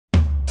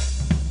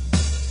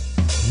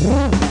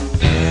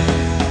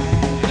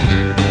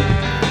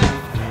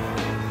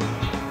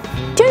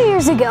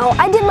years ago,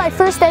 I did my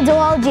first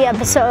entomology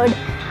episode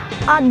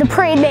on the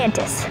praying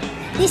mantis.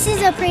 This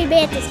is a praying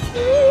mantis.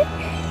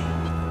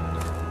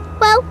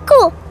 Well,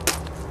 cool.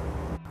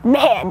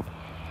 Man,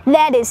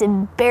 that is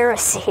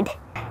embarrassing.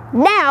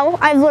 Now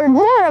I've learned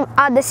more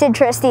on this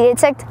interesting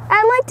insect.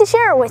 I'd like to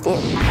share it with you.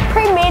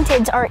 Praying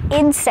mantids are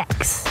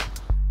insects.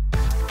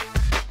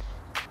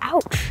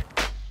 Ouch.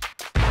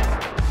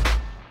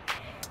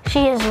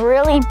 She is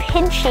really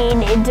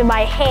pinching into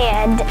my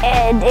hand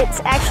and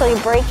it's actually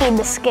breaking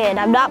the skin.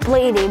 I'm not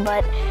bleeding,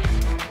 but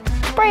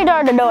it's pretty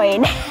darn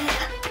annoying.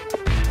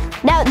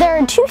 Now, there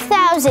are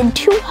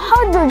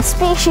 2,200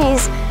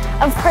 species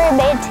of praying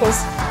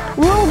mantis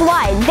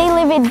worldwide. They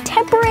live in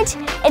temperate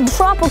and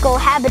tropical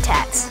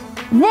habitats.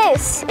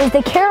 This is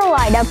the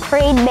Carolina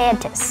praying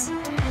mantis.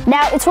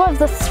 Now, it's one of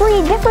the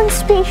 3 different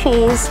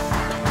species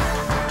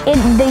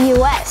in the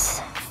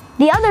US.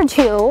 The other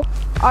 2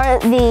 are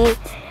the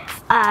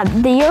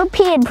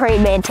European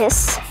praying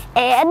mantis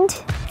and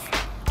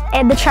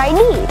the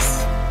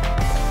Chinese.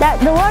 Now,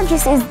 the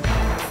largest is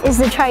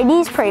the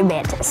Chinese praying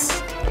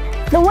mantis.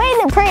 The way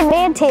that praying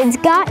mantids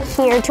got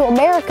here to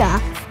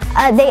America,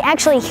 they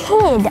actually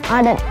hid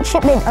on a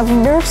shipment of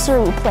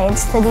nursery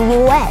plants to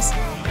the US.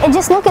 And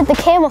just look at the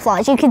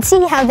camouflage. You can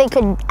see how they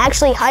could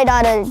actually hide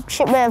on a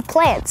shipment of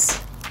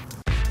plants.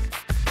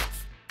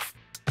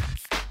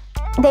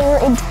 They were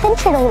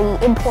intentionally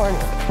imported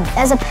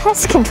as a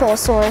pest control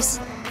source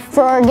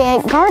for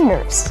organic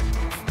gardeners.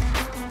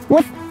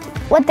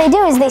 What they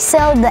do is they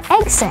sell the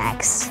egg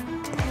sacs.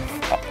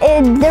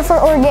 And they're for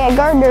organic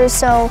gardeners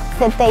so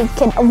that they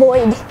can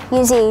avoid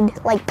using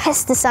like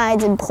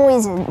pesticides and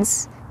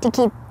poisons to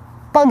keep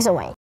bugs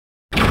away.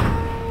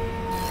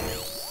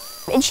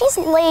 And she's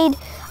laid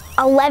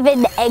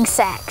 11 egg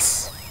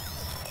sacs.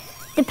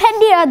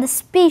 Depending on the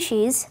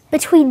species,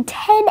 between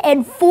 10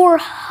 and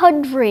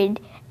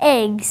 400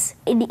 eggs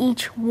in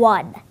each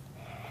one.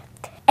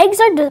 Eggs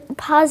are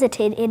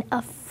deposited in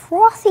a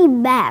frothy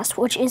mass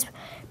which is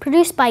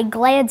produced by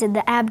glands in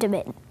the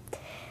abdomen.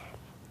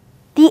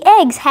 The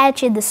eggs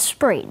hatch in the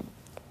spring.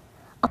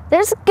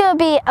 There's gonna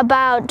be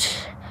about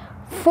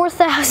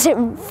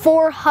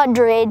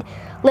 4,400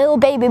 little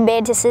baby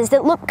mantises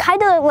that look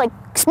kind of like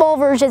small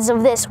versions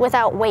of this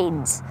without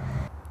wings.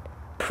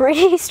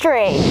 Pretty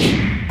strange.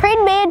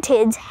 Praying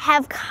mantids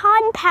have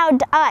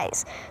compound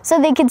eyes, so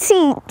they can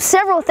see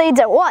several things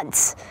at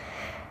once.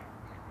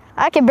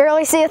 I can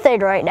barely see a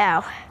thing right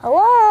now.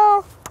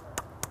 Hello?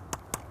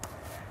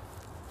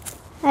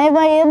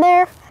 Anybody in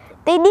there?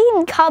 They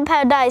need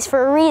compound eyes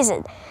for a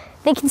reason.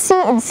 They can see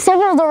in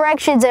several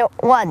directions at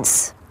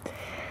once.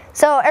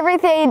 So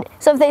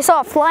if they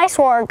saw a fly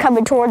swarm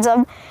coming towards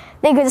them,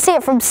 they could see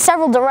it from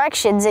several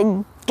directions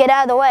and get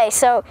out of the way.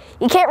 So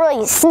you can't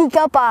really sneak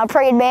up on a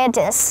praying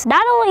mantis.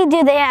 Not only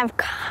do they have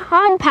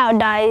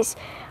compound eyes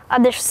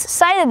on the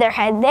side of their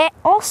head, they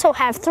also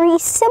have 3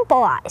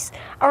 simple eyes,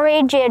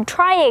 arranged in a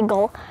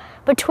triangle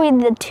between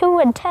the 2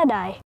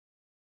 antennae.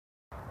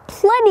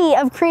 Plenty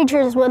of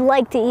creatures would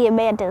like to eat a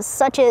mantis,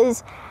 such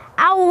as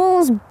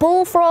owls,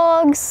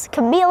 bullfrogs,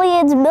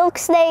 chameleons, milk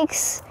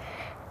snakes.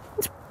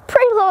 It's a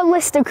pretty long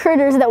list of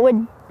critters that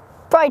would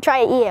probably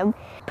try to eat them.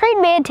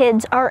 Praying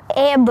mantids are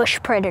ambush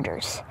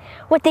predators.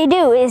 What they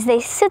do is they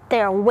sit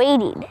there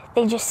waiting.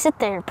 They just sit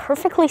there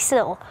perfectly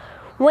still,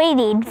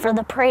 waiting for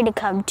the prey to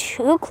come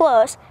too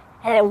close,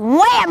 and then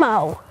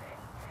whammo!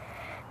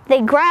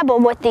 They grab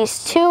them with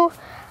these 2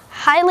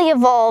 highly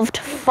evolved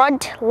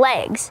front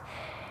legs,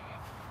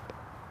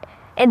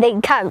 and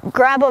they kind of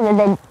grab them and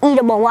then eat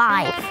them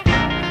alive.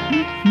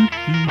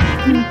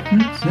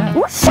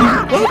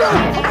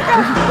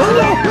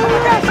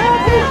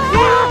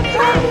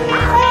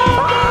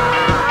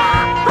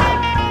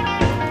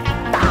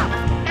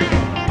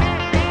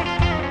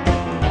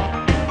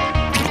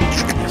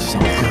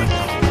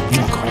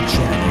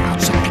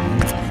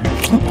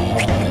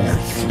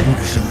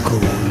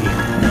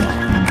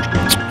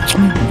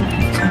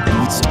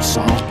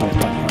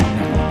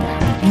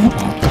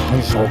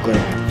 So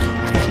good.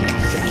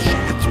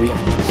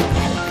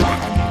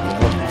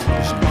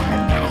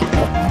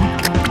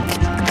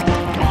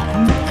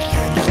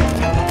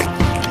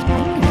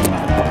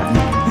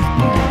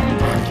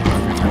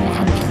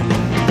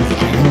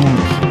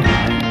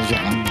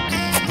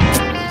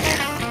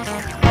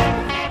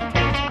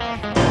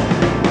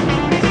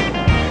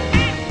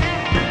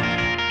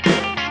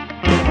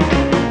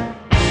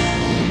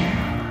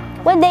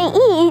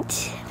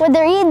 When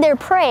they're eating their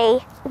prey,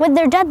 when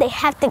they're done, they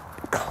have to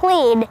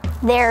clean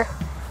their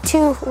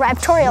 2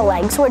 raptorial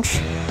legs, which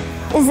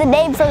is the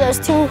name for those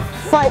 2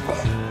 front,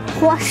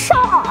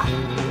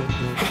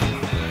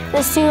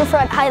 those 2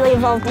 front highly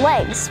evolved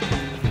legs.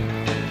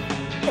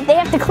 They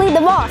have to clean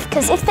them off,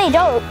 because if they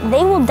don't,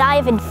 they will die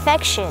of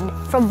infection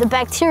from the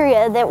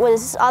bacteria that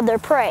was on their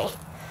prey.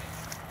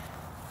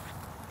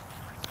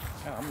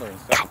 Yeah, I'm learning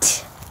stuff. Cut.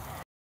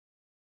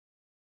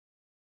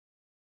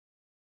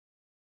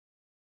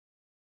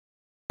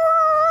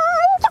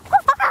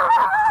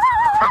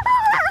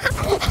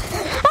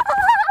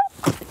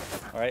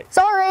 All right.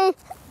 Sorry.